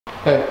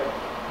Hey,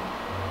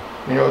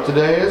 you know what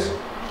today is?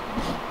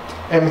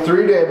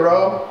 M3 day,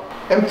 bro.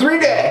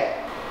 M3 day!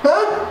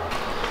 Huh?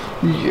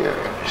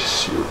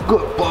 Yes, you're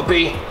good,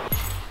 puppy.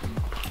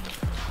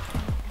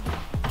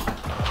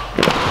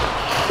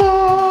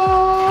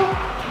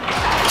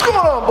 What's going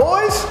on,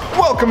 boys?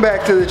 Welcome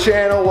back to the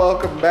channel.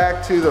 Welcome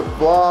back to the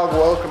vlog.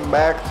 Welcome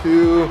back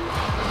to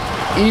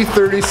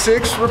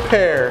E36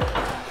 repair.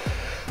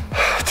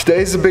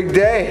 Today's a big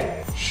day.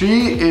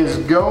 She is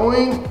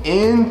going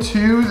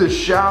into the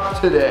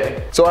shop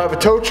today. So I have a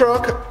tow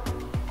truck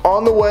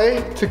on the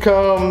way to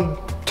come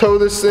tow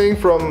this thing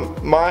from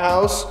my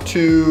house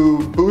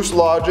to Boost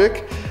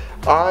Logic.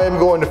 I am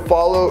going to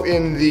follow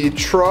in the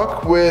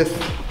truck with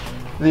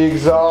the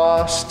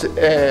exhaust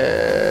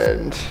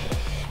and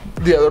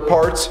the other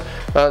parts.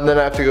 And then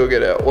I have to go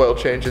get an oil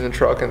change in the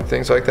truck and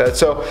things like that.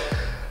 So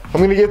I'm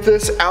gonna get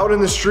this out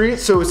in the street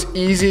so it's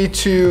easy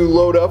to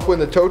load up when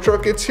the tow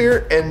truck gets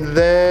here, and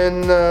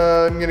then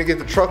I'm gonna get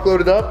the truck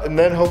loaded up, and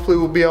then hopefully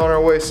we'll be on our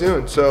way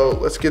soon. So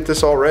let's get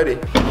this all ready. All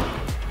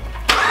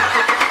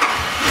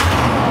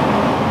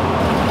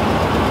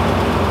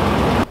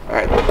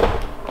right.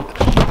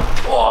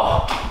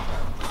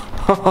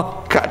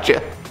 Oh. Gotcha.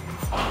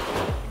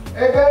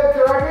 Hey babe,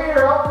 can I get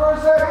your help for a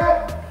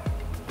second?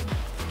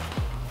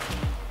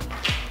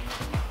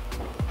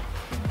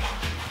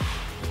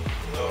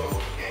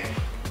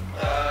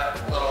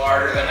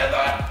 Harder than I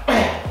thought.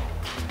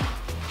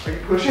 Are you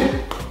pushing?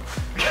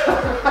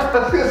 I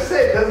was gonna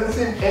say, it doesn't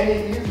seem any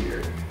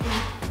easier.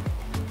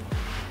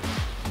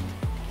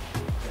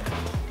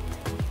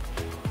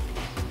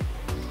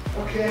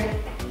 Okay.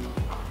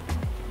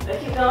 I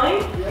keep going?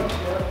 Yep.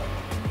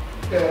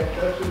 Okay,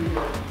 that should be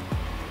good.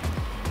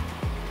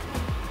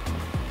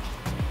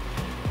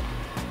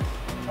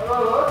 Hello,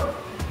 look.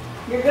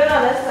 You're good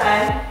on this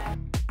side.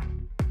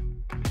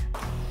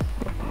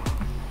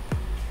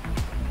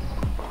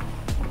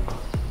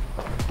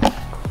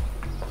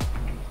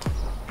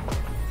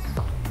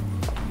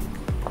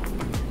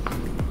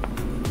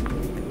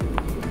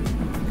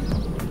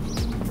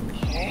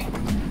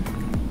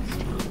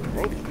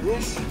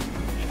 This.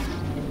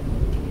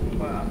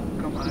 Wow,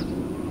 come on.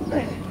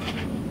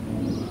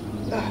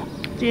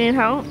 Do you need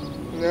help?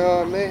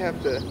 No, I may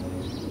have to.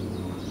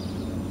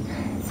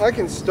 I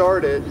can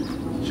start it,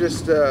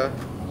 just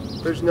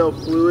there's no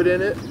fluid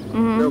in it,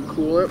 no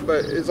coolant,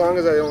 but as long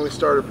as I only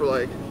start it for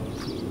like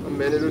a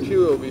minute or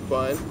two, it'll be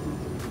fine.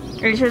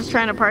 Are you just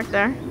trying to park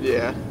there?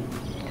 Yeah.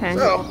 Okay.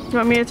 So, do you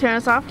want me to turn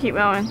this off? Keep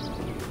going.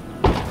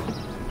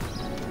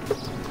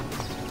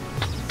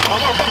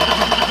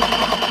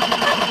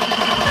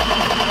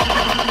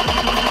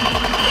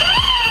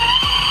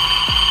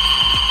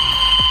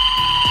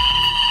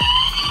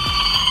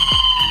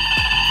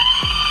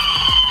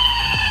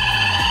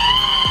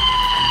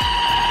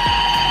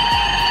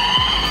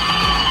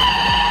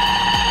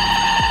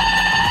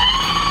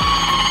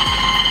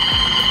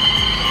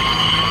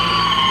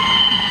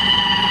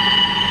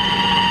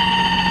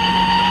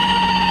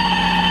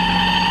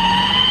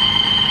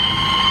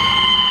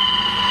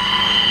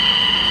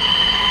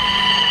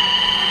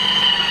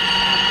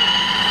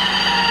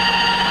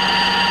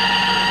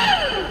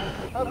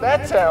 how'd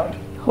that sound?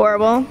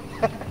 Horrible.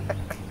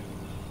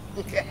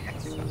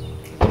 Yes.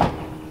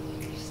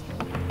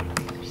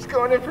 She's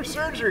going in for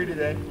surgery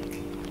today.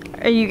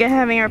 Are you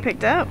having her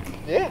picked up?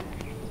 Yeah.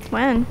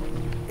 When?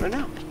 Right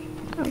now.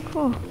 Oh,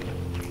 cool.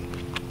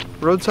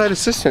 Roadside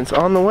assistance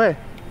on the way.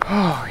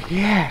 Oh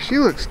yeah, she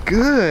looks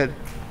good.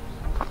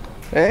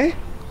 Hey?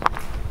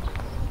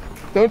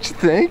 Don't you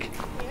think?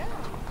 Yeah.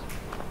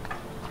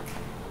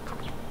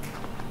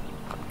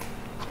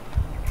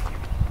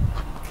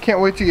 Can't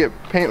wait to get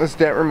paintless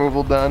dent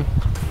removal done.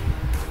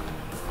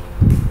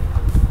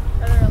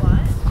 Are there a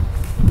lot?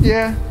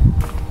 Yeah.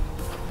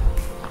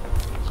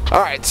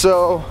 Alright,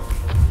 so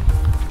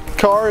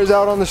car is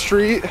out on the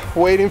street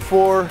waiting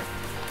for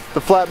the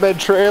flatbed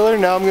trailer.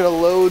 Now I'm gonna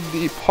load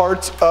the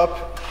parts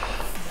up.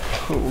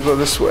 We'll go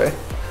this way.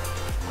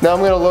 Now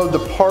I'm gonna load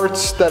the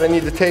parts that I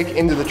need to take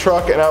into the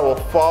truck, and I will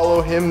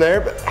follow him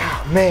there. But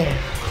oh man,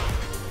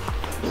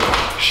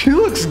 she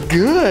looks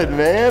good,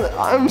 man.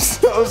 I'm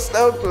so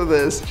stoked with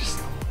this.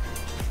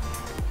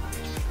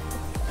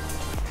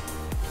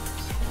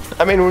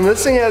 I mean, when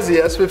this thing has the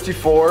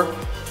S54,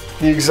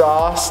 the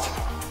exhaust,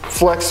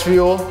 flex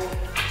fuel,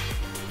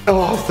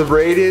 oh, the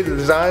radiator,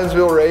 the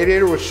Zionsville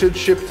radiator, which should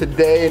ship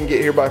today and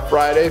get here by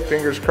Friday,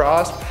 fingers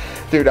crossed.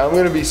 Dude, I'm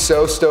gonna be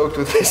so stoked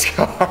with this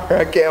car.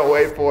 I can't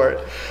wait for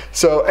it.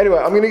 So anyway,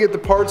 I'm gonna get the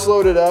parts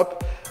loaded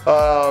up,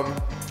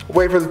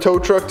 wait for the tow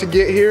truck to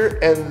get here,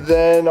 and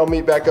then I'll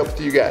meet back up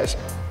with you guys.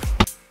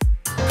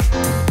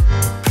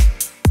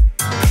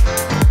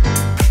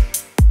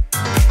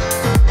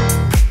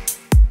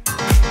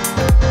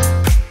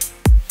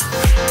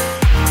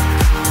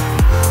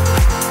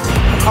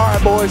 All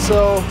right, boys,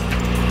 so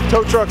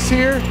tow truck's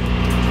here.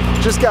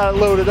 Just got it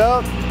loaded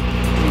up. You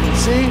can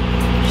see,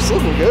 it's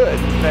looking good,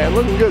 man,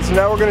 looking good. So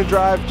now we're gonna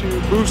drive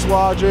to Boost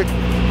Logic,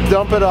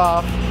 dump it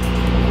off,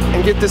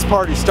 and get this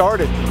party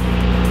started.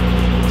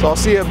 So I'll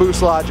see you at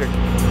Boost Logic.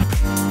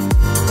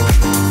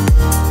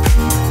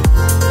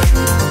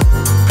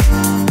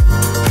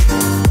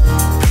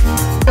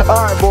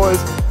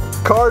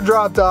 car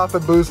dropped off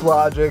at Boost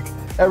Logic.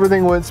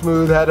 Everything went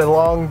smooth. Had a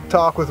long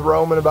talk with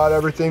Roman about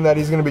everything that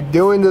he's going to be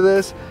doing to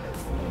this.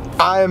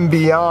 I am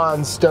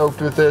beyond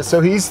stoked with this.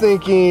 So he's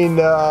thinking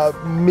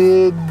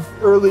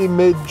early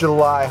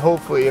mid-July,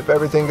 hopefully, if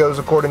everything goes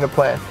according to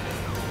plan.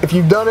 If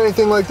you've done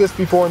anything like this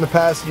before in the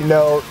past, you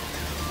know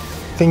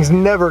things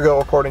never go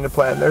according to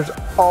plan. There's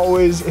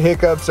always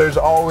hiccups, there's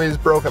always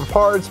broken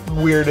parts,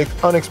 weird,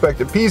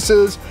 unexpected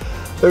pieces.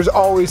 There's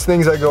always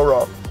things that go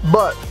wrong.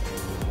 But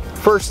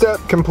first step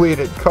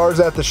completed. Car's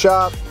at the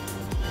shop.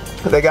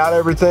 They got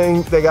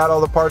everything. They got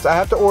all the parts. I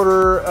have to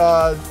order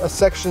a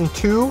section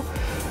 2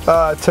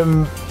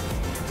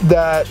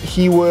 that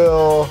he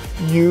will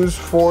use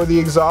for the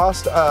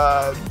exhaust.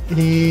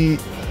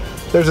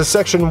 There's a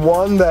section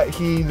 1 that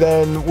he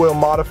then will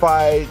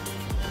modify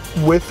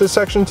with the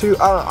section 2.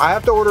 I don't know. I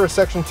have to order a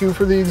section 2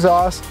 for the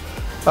exhaust.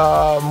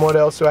 What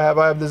else do I have?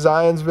 I have the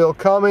Zionsville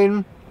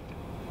coming,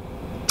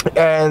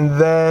 and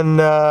then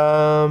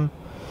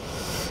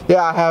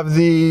yeah, I have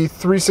the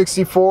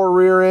 364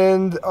 rear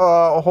end,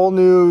 a whole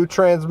new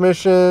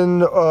transmission,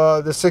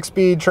 the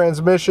 6-speed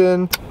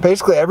transmission,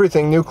 basically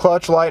everything, new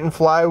clutch, light, and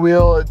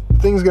flywheel.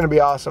 Thing's gonna be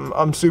awesome.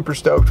 I'm super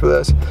stoked for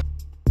this.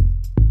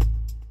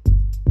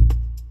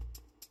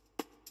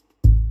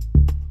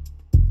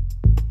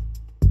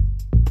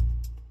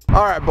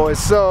 All right, boys,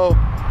 so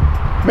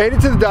made it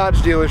to the Dodge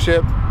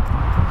dealership.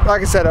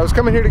 Like I said, I was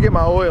coming here to get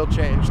my oil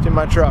changed in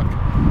my truck,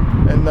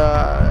 and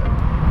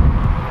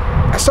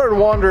I started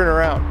wandering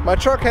around. My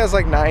truck has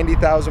like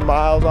 90,000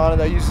 miles on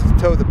it. I use it to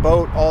tow the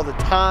boat all the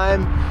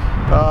time.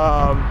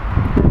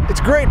 It's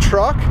a great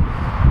truck,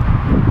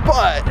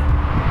 but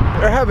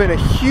they're having a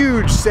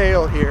huge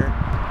sale here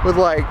with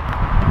like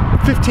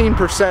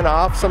 15%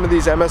 off some of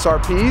these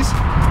MSRPs.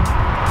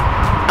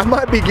 I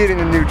might be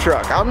getting a new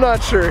truck. I'm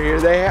not sure here.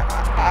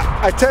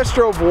 I test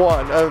drove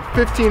one, a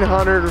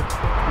 1500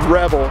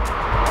 Rebel,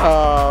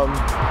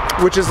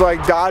 which is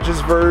like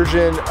Dodge's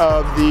version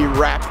of the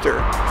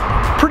Raptor.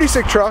 Pretty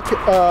sick truck.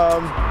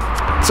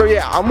 So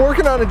yeah, I'm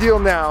working on a deal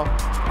now.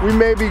 We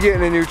may be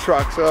getting a new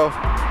truck, so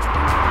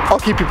I'll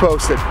keep you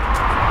posted.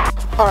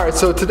 All right,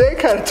 so today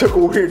kind of took a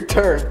weird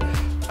turn.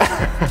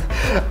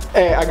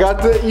 Hey, I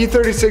got the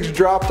E36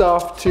 dropped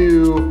off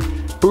to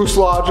Boost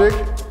Logic.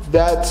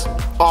 That's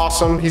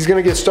awesome. He's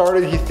gonna get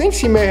started. He thinks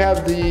he may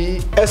have the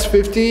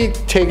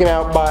S50 taken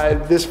out by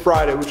this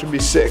Friday, which would be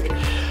sick.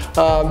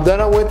 Then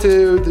I went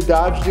to the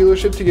Dodge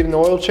dealership to get an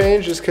oil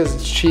change just because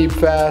it's cheap,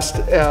 fast,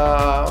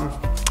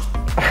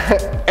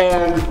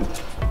 and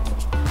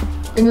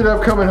ended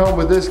up coming home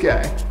with this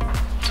guy.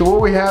 So what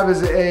we have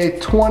is a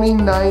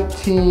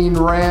 2019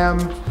 Ram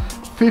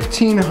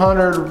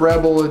 1500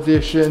 Rebel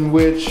Edition,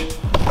 which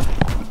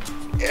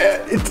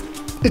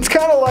it's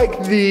kind of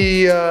like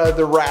the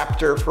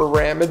Raptor for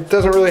Ram. It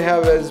doesn't really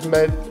have as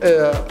many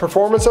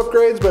performance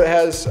upgrades, but it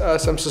has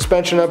some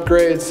suspension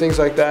upgrades, things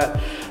like that,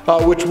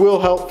 which will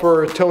help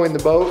for towing the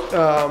boat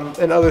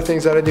and other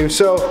things that I do.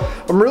 So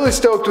I'm really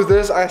stoked with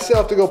this. I still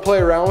have to go play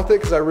around with it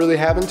because I really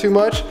haven't too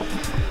much.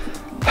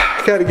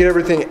 I got to get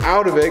everything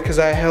out of it because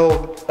I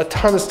held a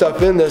ton of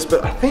stuff in this,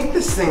 but I think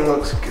this thing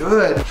looks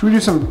good. Should we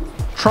do some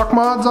truck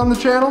mods on the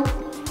channel?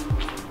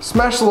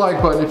 Smash the like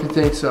button if you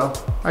think so.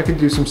 I could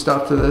do some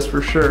stuff to this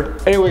for sure.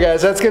 Anyway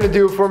guys, that's gonna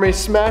do it for me.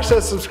 Smash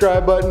that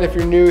subscribe button if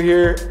you're new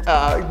here.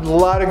 A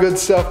lot of good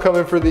stuff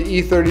coming for the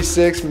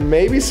E36.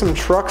 Maybe some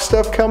truck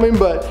stuff coming,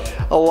 but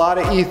a lot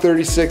of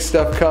E36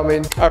 stuff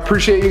coming. I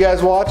appreciate you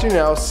guys watching, and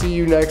I'll see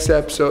you next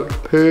episode.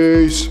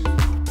 Peace.